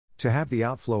To have the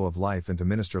outflow of life and to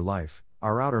minister life,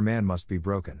 our outer man must be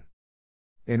broken.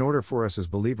 In order for us as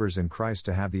believers in Christ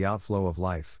to have the outflow of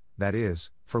life, that is,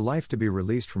 for life to be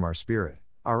released from our spirit,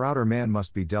 our outer man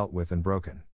must be dealt with and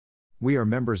broken. We are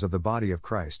members of the body of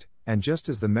Christ, and just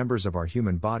as the members of our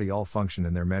human body all function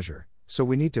in their measure, so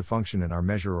we need to function in our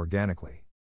measure organically.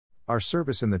 Our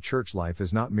service in the church life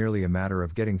is not merely a matter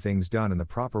of getting things done in the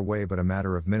proper way but a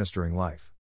matter of ministering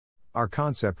life. Our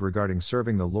concept regarding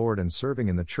serving the Lord and serving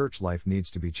in the church life needs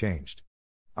to be changed.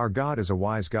 Our God is a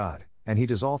wise God, and He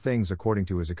does all things according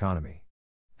to His economy.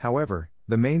 However,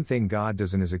 the main thing God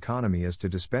does in His economy is to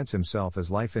dispense Himself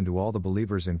as life into all the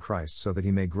believers in Christ so that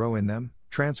He may grow in them,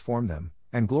 transform them,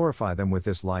 and glorify them with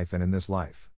this life and in this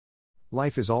life.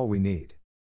 Life is all we need.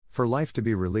 For life to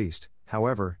be released,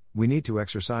 however, we need to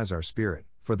exercise our spirit,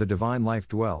 for the divine life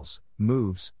dwells,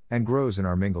 moves, and grows in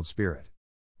our mingled spirit.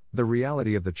 The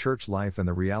reality of the church life and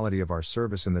the reality of our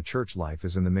service in the church life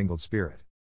is in the mingled spirit.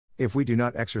 If we do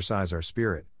not exercise our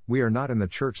spirit, we are not in the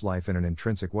church life in an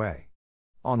intrinsic way.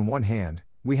 On one hand,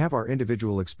 we have our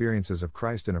individual experiences of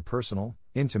Christ in a personal,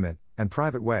 intimate, and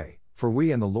private way, for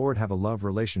we and the Lord have a love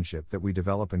relationship that we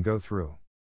develop and go through.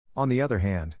 On the other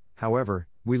hand, however,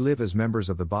 we live as members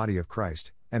of the body of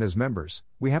Christ, and as members,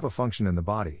 we have a function in the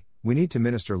body. We need to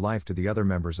minister life to the other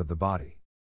members of the body.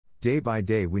 Day by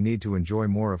day we need to enjoy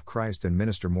more of Christ and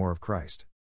minister more of Christ.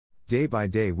 Day by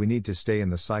day we need to stay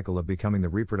in the cycle of becoming the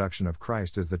reproduction of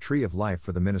Christ as the tree of life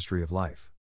for the ministry of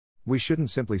life. We shouldn't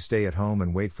simply stay at home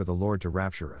and wait for the Lord to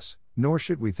rapture us, nor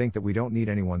should we think that we don't need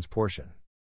anyone's portion.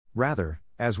 Rather,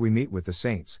 as we meet with the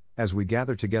saints, as we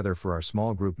gather together for our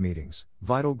small group meetings,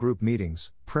 vital group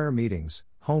meetings, prayer meetings,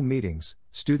 home meetings,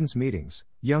 students' meetings,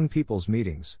 young people's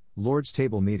meetings, Lord's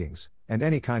table meetings, and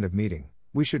any kind of meeting,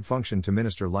 we should function to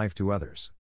minister life to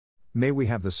others. May we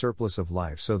have the surplus of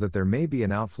life so that there may be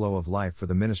an outflow of life for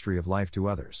the ministry of life to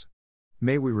others.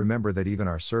 May we remember that even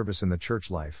our service in the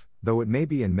church life, though it may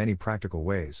be in many practical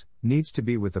ways, needs to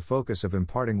be with the focus of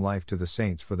imparting life to the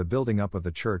saints for the building up of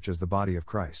the church as the body of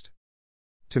Christ.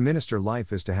 To minister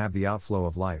life is to have the outflow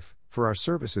of life, for our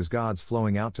service is God's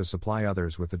flowing out to supply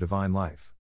others with the divine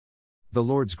life. The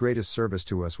Lord's greatest service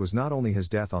to us was not only His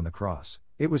death on the cross,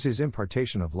 it was His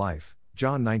impartation of life,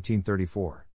 John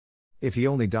 19:34. If He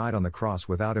only died on the cross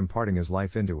without imparting His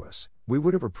life into us, we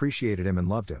would have appreciated Him and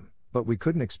loved Him, but we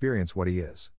couldn't experience what He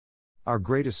is. Our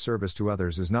greatest service to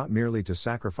others is not merely to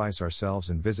sacrifice ourselves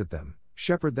and visit them,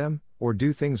 shepherd them, or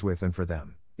do things with and for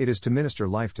them, it is to minister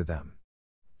life to them.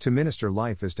 To minister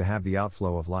life is to have the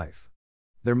outflow of life.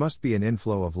 There must be an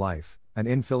inflow of life, an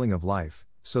infilling of life,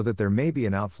 so that there may be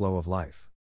an outflow of life.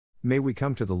 May we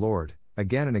come to the Lord,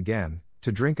 again and again,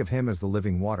 to drink of Him as the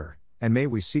living water, and may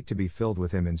we seek to be filled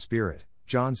with Him in spirit,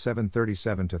 John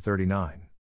 7:37-39.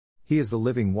 He is the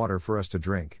living water for us to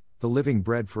drink, the living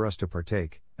bread for us to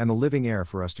partake, and the living air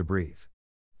for us to breathe.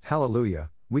 Hallelujah,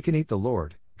 we can eat the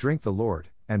Lord, drink the Lord,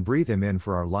 and breathe Him in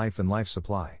for our life and life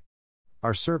supply.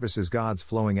 Our service is God's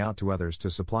flowing out to others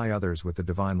to supply others with the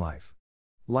divine life.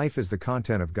 Life is the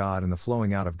content of God and the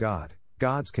flowing out of God,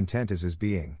 God's content is His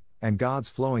being, and God's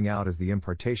flowing out is the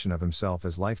impartation of Himself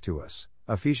as life to us,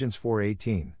 Ephesians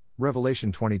 4:18,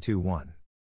 Revelation 22:1.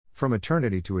 From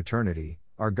eternity to eternity,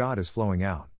 our God is flowing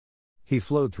out. He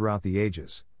flowed throughout the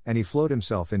ages, and He flowed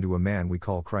Himself into a man we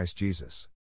call Christ Jesus.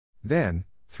 Then,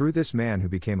 through this man who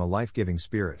became a life-giving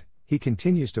Spirit, He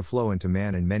continues to flow into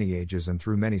man in many ages and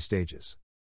through many stages.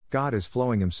 God is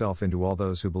flowing Himself into all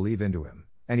those who believe into Him,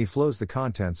 and He flows the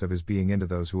contents of His being into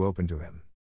those who open to Him.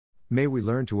 May we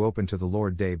learn to open to the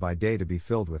Lord day by day to be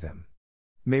filled with Him.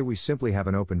 May we simply have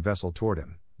an open vessel toward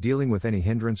Him, dealing with any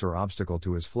hindrance or obstacle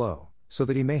to His flow, so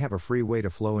that He may have a free way to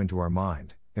flow into our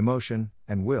mind, emotion,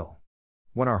 and will.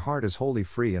 When our heart is wholly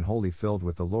free and wholly filled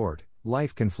with the Lord,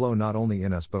 life can flow not only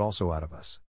in us but also out of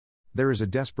us. There is a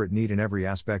desperate need in every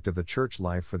aspect of the church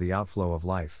life for the outflow of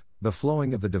life, the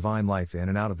flowing of the divine life in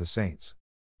and out of the saints.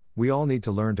 We all need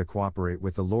to learn to cooperate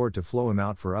with the Lord to flow Him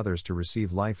out for others to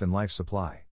receive life and life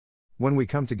supply. When we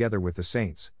come together with the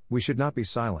saints, we should not be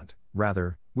silent,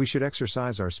 rather, we should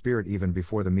exercise our spirit even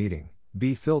before the meeting,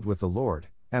 be filled with the Lord,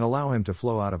 and allow Him to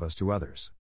flow out of us to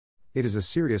others. It is a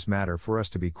serious matter for us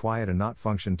to be quiet and not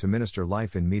function to minister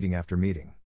life in meeting after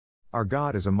meeting. Our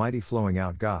God is a mighty flowing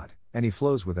out God, and He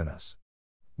flows within us.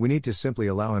 We need to simply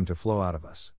allow Him to flow out of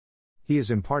us. He is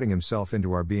imparting Himself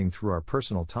into our being through our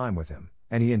personal time with Him,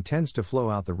 and He intends to flow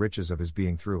out the riches of His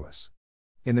being through us.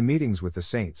 In the meetings with the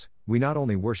saints, we not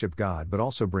only worship God but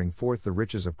also bring forth the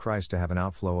riches of Christ to have an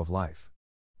outflow of life.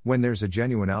 When there's a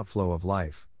genuine outflow of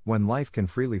life, when life can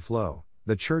freely flow,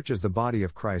 the church as the body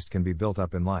of Christ can be built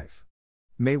up in life.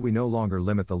 May we no longer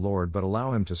limit the Lord but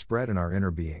allow Him to spread in our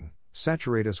inner being,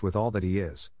 saturate us with all that He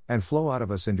is, and flow out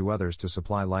of us into others to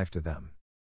supply life to them.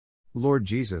 Lord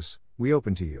Jesus, we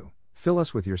open to You. Fill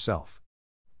us with Yourself.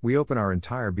 We open our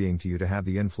entire being to You to have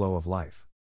the inflow of life.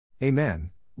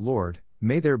 Amen. Lord,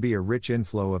 may there be a rich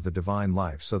inflow of the divine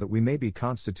life so that we may be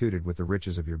constituted with the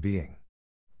riches of Your being.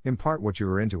 Impart what You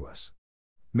are into us.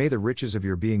 May the riches of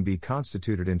Your being be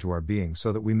constituted into our being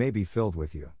so that we may be filled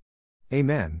with You.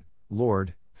 Amen.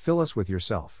 Lord, fill us with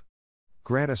Yourself.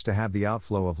 Grant us to have the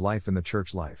outflow of life in the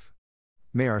church life.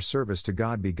 May our service to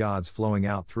God be God's flowing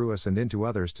out through us and into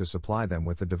others to supply them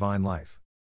with the divine life.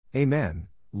 Amen.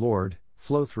 Lord,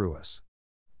 flow through us.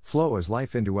 Flow as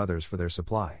life into others for their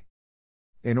supply.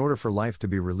 In order for life to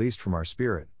be released from our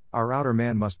spirit, our outer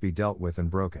man must be dealt with and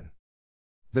broken.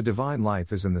 The divine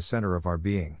life is in the center of our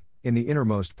being, in the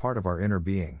innermost part of our inner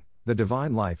being. The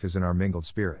divine life is in our mingled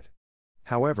spirit.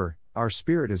 However, our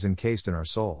spirit is encased in our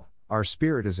soul. Our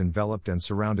spirit is enveloped and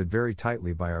surrounded very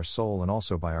tightly by our soul and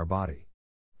also by our body.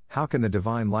 How can the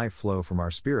divine life flow from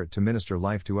our spirit to minister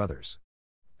life to others?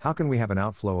 How can we have an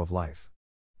outflow of life?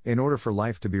 In order for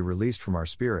life to be released from our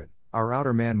spirit, our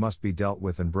outer man must be dealt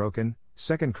with and broken.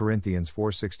 2 Corinthians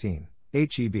 4:16,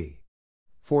 HEB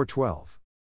 4:12.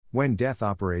 When death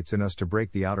operates in us to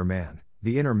break the outer man,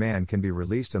 the inner man can be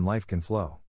released and life can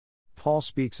flow. Paul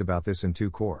speaks about this in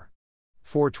 2 Cor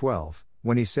 4:12,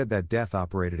 when he said that death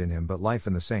operated in him but life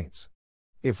in the saints.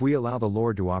 If we allow the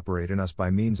Lord to operate in us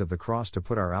by means of the cross to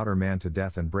put our outer man to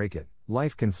death and break it,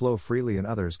 life can flow freely and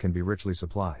others can be richly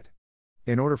supplied.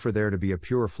 In order for there to be a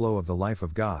pure flow of the life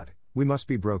of God, we must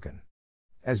be broken.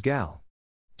 As Gal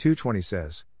 2:20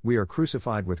 says, we are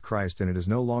crucified with Christ and it is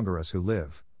no longer us who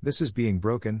live, this is being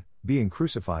broken, being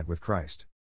crucified with Christ.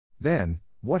 Then,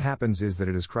 what happens is that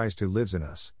it is Christ who lives in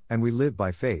us, and we live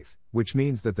by faith, which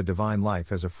means that the divine life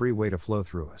has a free way to flow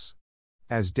through us.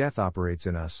 As death operates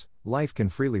in us, life can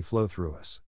freely flow through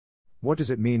us. What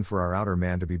does it mean for our outer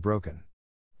man to be broken?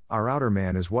 Our outer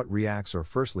man is what reacts or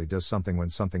firstly does something when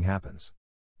something happens.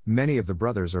 Many of the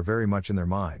brothers are very much in their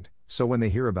mind, so when they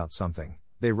hear about something,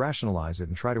 they rationalize it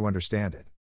and try to understand it.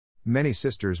 Many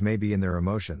sisters may be in their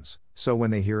emotions, so when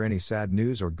they hear any sad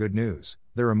news or good news,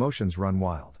 their emotions run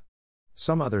wild.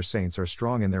 Some other saints are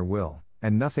strong in their will,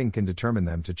 and nothing can determine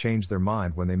them to change their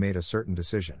mind when they made a certain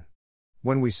decision.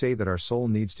 When we say that our soul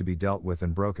needs to be dealt with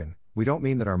and broken, we don't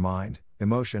mean that our mind,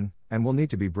 emotion, and will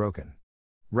need to be broken.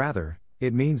 Rather,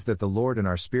 it means that the Lord in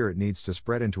our spirit needs to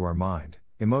spread into our mind,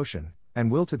 emotion,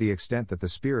 and will to the extent that the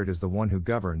Spirit is the one who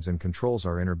governs and controls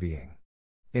our inner being.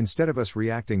 Instead of us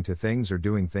reacting to things or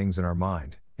doing things in our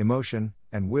mind, emotion,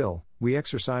 and will, we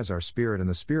exercise our spirit and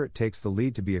the Spirit takes the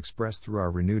lead to be expressed through our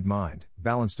renewed mind,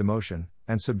 balanced emotion,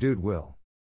 and subdued will.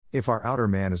 If our outer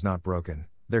man is not broken,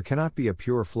 there cannot be a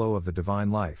pure flow of the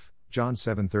divine life, John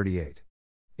 7:38.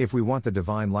 If we want the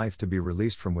divine life to be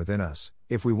released from within us,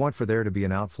 if we want for there to be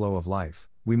an outflow of life,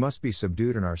 we must be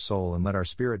subdued in our soul and let our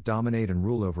spirit dominate and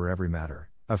rule over every matter,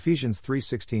 Ephesians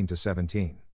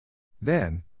 3:16-17.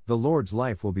 Then, the Lord's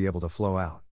life will be able to flow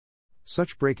out.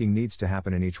 Such breaking needs to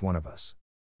happen in each one of us.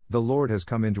 The Lord has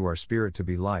come into our spirit to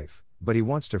be life, but He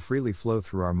wants to freely flow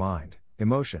through our mind,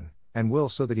 emotion, and will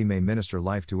so that He may minister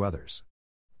life to others.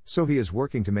 So He is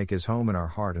working to make His home in our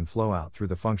heart and flow out through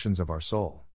the functions of our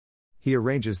soul. He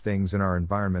arranges things in our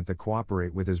environment that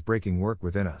cooperate with His breaking work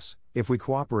within us. If we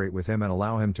cooperate with Him and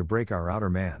allow Him to break our outer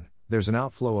man, there's an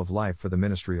outflow of life for the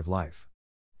ministry of life.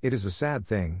 It is a sad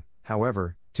thing,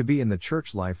 however, to be in the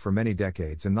church life for many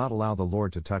decades and not allow the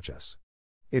Lord to touch us.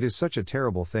 It is such a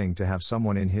terrible thing to have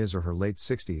someone in his or her late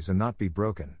 60s and not be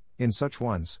broken. In such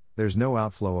ones, there's no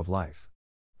outflow of life.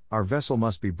 Our vessel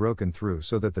must be broken through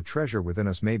so that the treasure within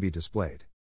us may be displayed.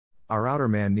 Our outer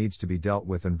man needs to be dealt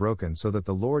with and broken so that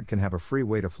the Lord can have a free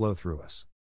way to flow through us.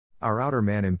 Our outer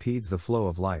man impedes the flow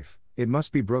of life, it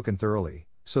must be broken thoroughly,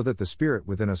 so that the Spirit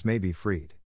within us may be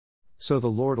freed. So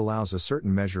the Lord allows a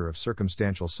certain measure of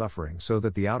circumstantial suffering so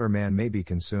that the outer man may be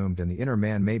consumed and the inner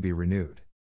man may be renewed.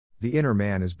 The inner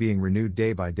man is being renewed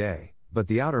day by day, but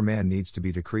the outer man needs to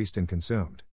be decreased and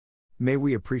consumed. May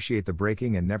we appreciate the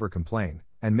breaking and never complain,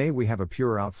 and may we have a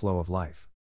pure outflow of life.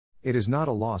 It is not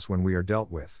a loss when we are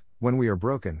dealt with. When we are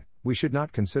broken, we should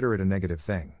not consider it a negative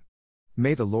thing.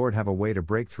 May the Lord have a way to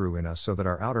break through in us so that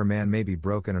our outer man may be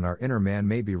broken and our inner man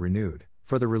may be renewed,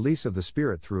 for the release of the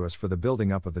Spirit through us for the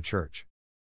building up of the church.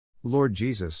 Lord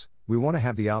Jesus, we want to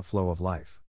have the outflow of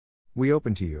life. We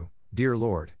open to You, dear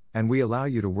Lord, and we allow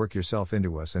You to work Yourself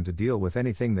into us and to deal with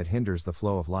anything that hinders the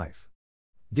flow of life.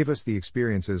 Give us the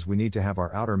experiences we need to have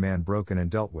our outer man broken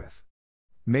and dealt with.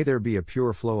 May there be a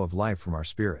pure flow of life from our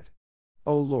spirit.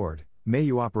 O Lord, may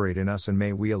You operate in us and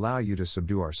may we allow You to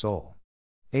subdue our soul.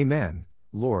 Amen.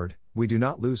 Lord, we do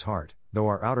not lose heart, though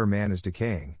our outer man is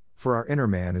decaying, for our inner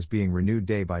man is being renewed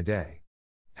day by day.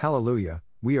 Hallelujah,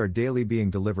 we are daily being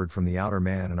delivered from the outer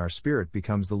man and our spirit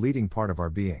becomes the leading part of our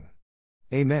being.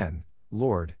 Amen,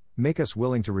 Lord, make us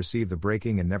willing to receive the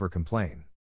breaking and never complain.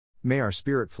 May our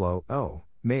spirit flow, oh,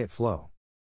 may it flow.